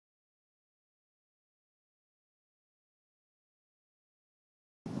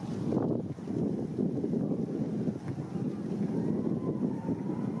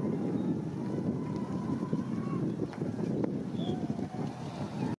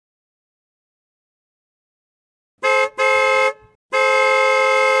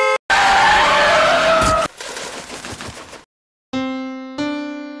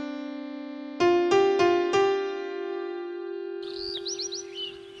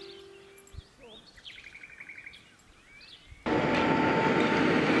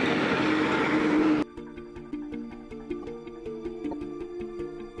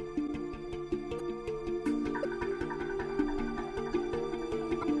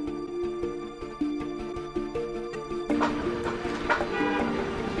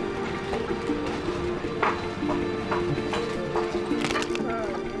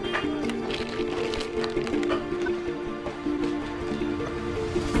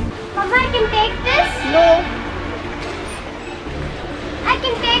Mama, I can take this? No. I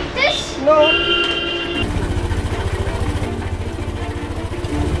can take this? No.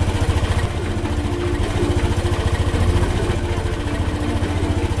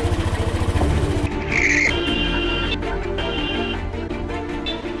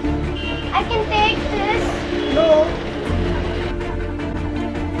 I can take this? No.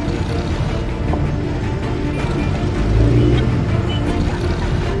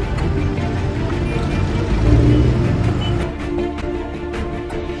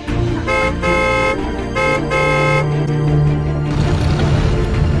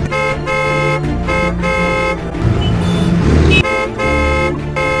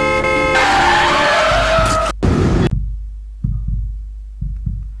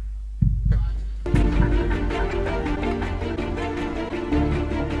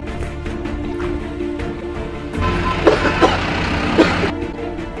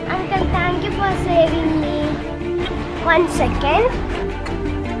 Uncle, thank you for saving me. 1 second.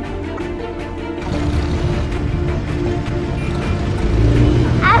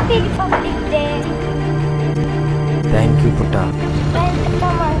 Happy Republic Day. Thank you, Putta.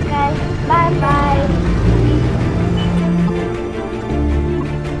 Welcome, Uncle. Bye bye.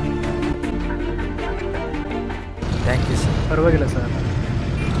 Thank you, sir. ಪರವಾಗಿಲ್ಲ sir.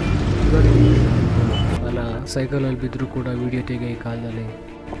 ಅಲ್ಲ, ಸೈಕಲಲ್ಲಿ ಬಿದ್ದರೂ ಕೂಡ video ತೆಗೆ ಈ ಕಾಲದಲ್ಲಿ.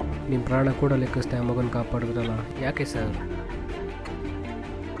 ನಿಮ್ಮ ಪ್ರಾಣ ಕೂಡ ಲೆಕ್ಕಿಸ್ದೆ ಆ ಮಗನ ಕಾಪಾಡಿದ್ರಲ್ಲ, ಯಾಕೆ ಸರ್?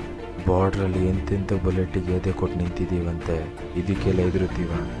 ಬಾರ್ಡ್ರಲ್ಲಿ ಎಂತೆಂಥ ಬುಲೆಟಿಗೆ ಎದೆ ಕೊಟ್ಟು ನಿಂತಿದ್ದೀವಂತೆ, ಇದಕ್ಕೆಲ್ಲ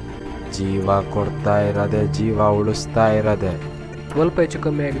ಎದುರುತ್ತೀವ? ಜೀವ ಕೊಡ್ತಾ ಇರೋದೆ, ಜೀವ ಉಳಿಸ್ತಾ ಇರೋದೆ. ಸ್ವಲ್ಪ ಹೆಚ್ಚು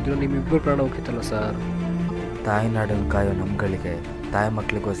ಕಮ್ಮಿ ಆಗಿದ್ರು ನಿಮ್ಮಿಬ್ಬರು ಪ್ರಾಣ ಹೋಗಿತ್ತಲ್ಲ ಸರ್. ತಾಯಿನಾಡನ್ನು ಕಾಯೋ ನಮ್ಗಳಿಗೆ ತಾಯಿ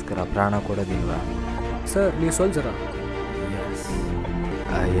ಮಕ್ಕಳಿಗೋಸ್ಕರ ಪ್ರಾಣ ಕೊಡೋದಿಲ್ವಾ? ಸರ್, ನೀವು ಸೋಲ್ಜರ? S,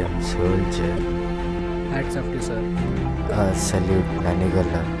 I am soldier. Hats off to sir. Salute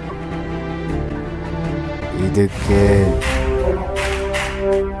ನನಗಲ್ಲ, ಇದಕ್ಕೆ.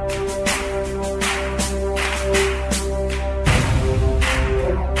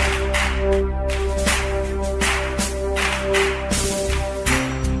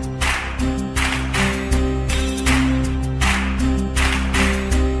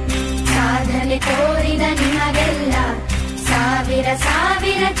 ಸಾಧನೆ ತೋರಿದ ನಿಮಗೆಲ್ಲ ಸಾವಿರ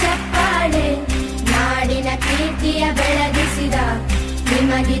ಸಾವಿರ ಚಪ್ಪಾಳೆ. ನಾಡಿನ ಕೀರ್ತಿಯ ಬೆಳಗಿಸಿದ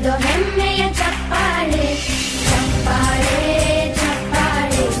ನಿಮಗಿದು ಹೆಮ್ಮೆಯ ಚಪ್ಪಾಳೆ. ಚಪ್ಪಾಳೆ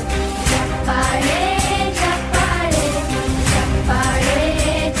ಚಪ್ಪಾಳೆ ಚಪ್ಪಾಳೆ ಚಪ್ಪಾಳೆ ಚಪ್ಪಾಳೆ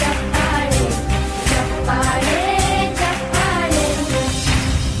ಚಪ್ಪಾಳೆ ಚಪ್ಪಾಳೆ ಚಪ್ಪಾಳೆ.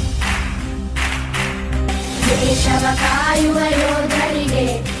 ದೇಶವ ಕಾಯುವ ಯೋಧರಿಗೆ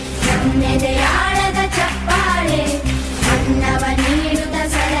ನಮ್ಮೆದೆಯಾಳದ ಚಪ್ಪಾಳೆ. ಅನ್ನವ ನೀಡುತ್ತ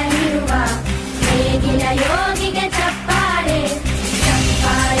ಸಲಹಿರುವ ನೇಗಿಲ ಯೋಗಿಗೆ ಚಪ್ಪಾಳೆ.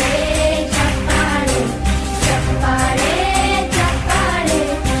 ಚಪ್ಪಾಳೆ ಚಪ್ಪಾಳೆ ಚಪ್ಪಾಳೆ ಚಪ್ಪಾಳೆ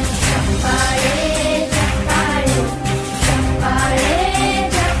ಚಪ್ಪಾಳೆ ಚಪ್ಪಾಳೆ ಚಪ್ಪಾಳೆ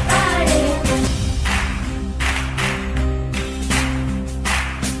ಚಪ್ಪಾಳೆ.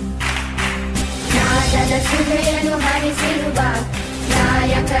 ನಾದದ ಸುಧೆಯನ್ನು ಹರಿಸಿರುವ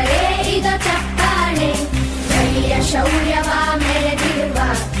ನಾಯಕರೇ ಇದು ಚಪ್ಪಾಳೆ. ಧೈರ್ಯ ಶೌರ್ಯವ ಮೆರೆದಿರುವ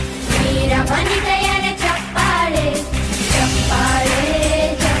ವೀರ ವನಿತೆಯರ ಚಪ್ಪಾಳೆ. ಚಪ್ಪಾಳೆ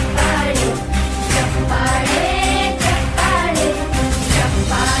ಚಪ್ಪಾಳೆ ಚಪ್ಪಾಳೆ ಚಪ್ಪಾಳೆ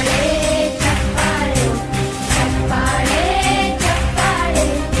ಚಪ್ಪಾಳೆ ಚಪ್ಪಾಳೆ ಚಪ್ಪಾಳೆ ಚಪ್ಪಾಳೆ.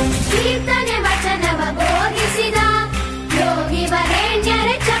 ಕೀರ್ತನೆ ವಚನವ ಬೋಧಿಸಿದ ಯೋಗಿ ವರೇಣ್ಯರ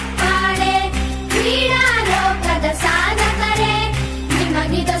ಚಪ್ಪಾಳೆ. ಕ್ರೀಡಾ ಲೋಕದ ಸಾಧಕರೇ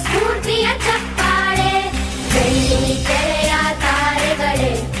ನಿಮಗಿದ ಸ್ಫೂರ್ತಿಯ ಚಪ್ಪಾಳೆ. ಬೆಳ್ಳಿ ತೆರೆಯ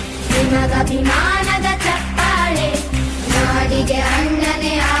ತಾರೆಗಳೇ ನಿಮಗಭಿಮಾನದ ಚಪ್ಪಾಳೆ. ನಾಡಿಗೆ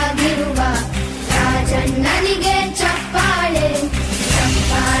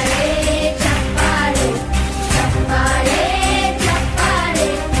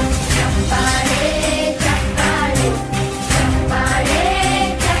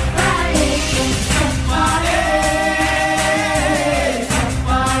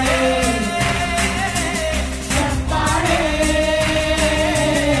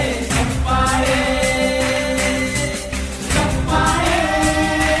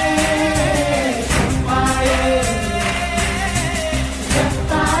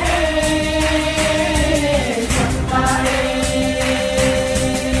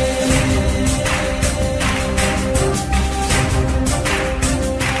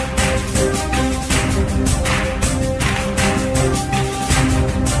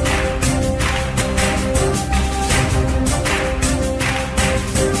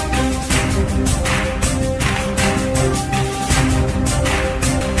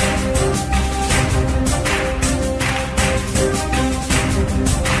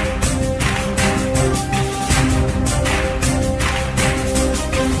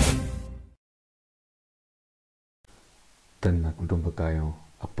ತನ್ನ ಕುಟುಂಬ ಕಾಯೋ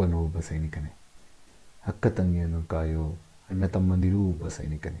ಅಪ್ಪನೂ ಒಬ್ಬ ಸೈನಿಕನೇ, ಅಕ್ಕ ತಂಗಿಯನ್ನು ಕಾಯೋ ಅಣ್ಣ ತಮ್ಮಂದಿರೂ ಒಬ್ಬ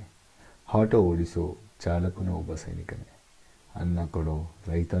ಸೈನಿಕನೇ, ಆಟೋ ಓಡಿಸೋ ಚಾಲಕನೂ ಒಬ್ಬ ಸೈನಿಕನೇ, ಅನ್ನ ಕೊಡೋ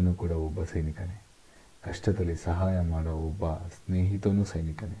ರೈತನೂ ಕೂಡ ಒಬ್ಬ ಸೈನಿಕನೇ, ಕಷ್ಟದಲ್ಲಿ ಸಹಾಯ ಮಾಡೋ ಒಬ್ಬ ಸ್ನೇಹಿತನೂ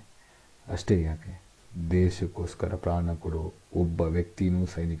ಸೈನಿಕನೇ. ಅಷ್ಟೇ ಯಾಕೆ, ದೇಶಕ್ಕೋಸ್ಕರ ಪ್ರಾಣ ಕೊಡೋ ಒಬ್ಬ ವ್ಯಕ್ತಿಯೂ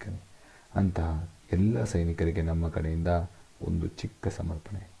ಸೈನಿಕನೇ. ಅಂತಹ ಎಲ್ಲ ಸೈನಿಕರಿಗೆ ನಮ್ಮ ಕಡೆಯಿಂದ ಒಂದು ಚಿಕ್ಕ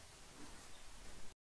ಸಮರ್ಪಣೆ.